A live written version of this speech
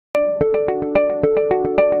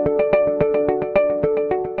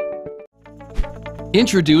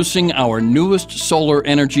Introducing our newest solar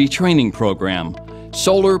energy training program,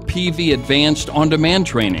 Solar PV Advanced On-Demand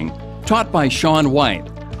Training, taught by Sean White,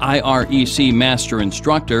 IREC Master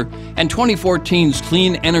Instructor and 2014's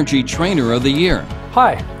Clean Energy Trainer of the Year.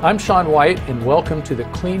 Hi, I'm Sean White and welcome to the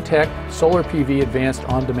Cleantech Solar PV Advanced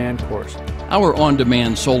On-Demand course. Our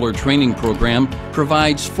on-demand solar training program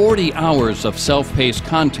provides 40 hours of self-paced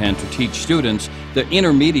content to teach students the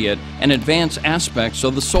intermediate and advanced aspects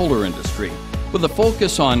of the solar industry, with a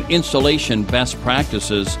focus on installation best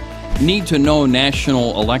practices, need-to-know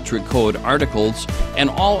National Electric Code articles, and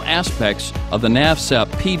all aspects of the NABCEP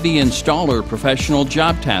PV Installer Professional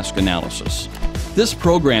Job Task Analysis. This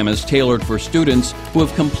program is tailored for students who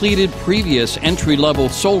have completed previous entry-level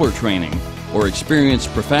solar training or experienced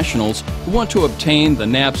professionals who want to obtain the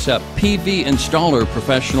NABCEP PV Installer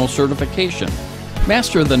Professional Certification.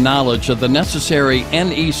 Master the knowledge of the necessary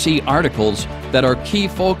NEC articles that are key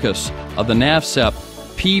focus of the NABCEP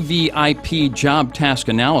PVIP Job Task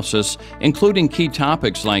Analysis, including key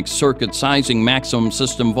topics like circuit sizing, maximum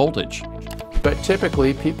system voltage. But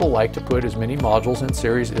typically people like to put as many modules in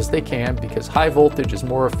series as they can because high voltage is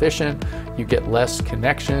more efficient, you get less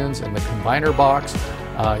connections in the combiner box,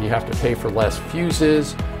 you have to pay for less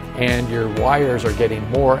fuses, and your wires are getting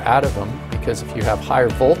more out of them because if you have higher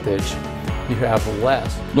voltage, you have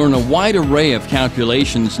less. Learn a wide array of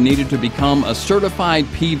calculations needed to become a certified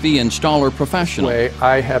PV installer professional.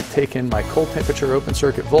 I have taken my cold temperature open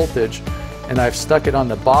circuit voltage and I've stuck it on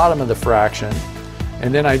the bottom of the fraction,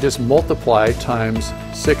 and then I just multiply times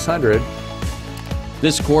 600.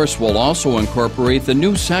 This course will also incorporate the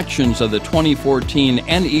new sections of the 2014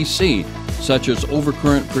 NEC, such as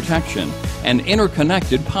overcurrent protection and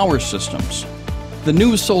interconnected power systems. The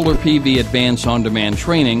new Solar PV Advanced On-Demand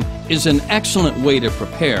Training is an excellent way to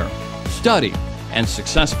prepare, study, and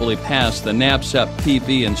successfully pass the NABCEP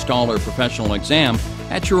PV Installer Professional Exam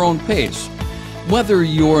at your own pace. Whether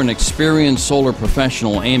you're an experienced solar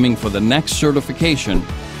professional aiming for the next certification,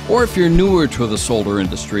 or if you're newer to the solar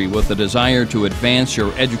industry with a desire to advance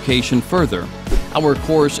your education further, our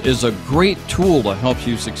course is a great tool to help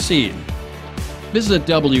you succeed. Visit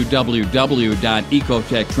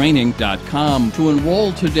www.ecotechtraining.com to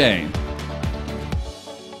enroll today.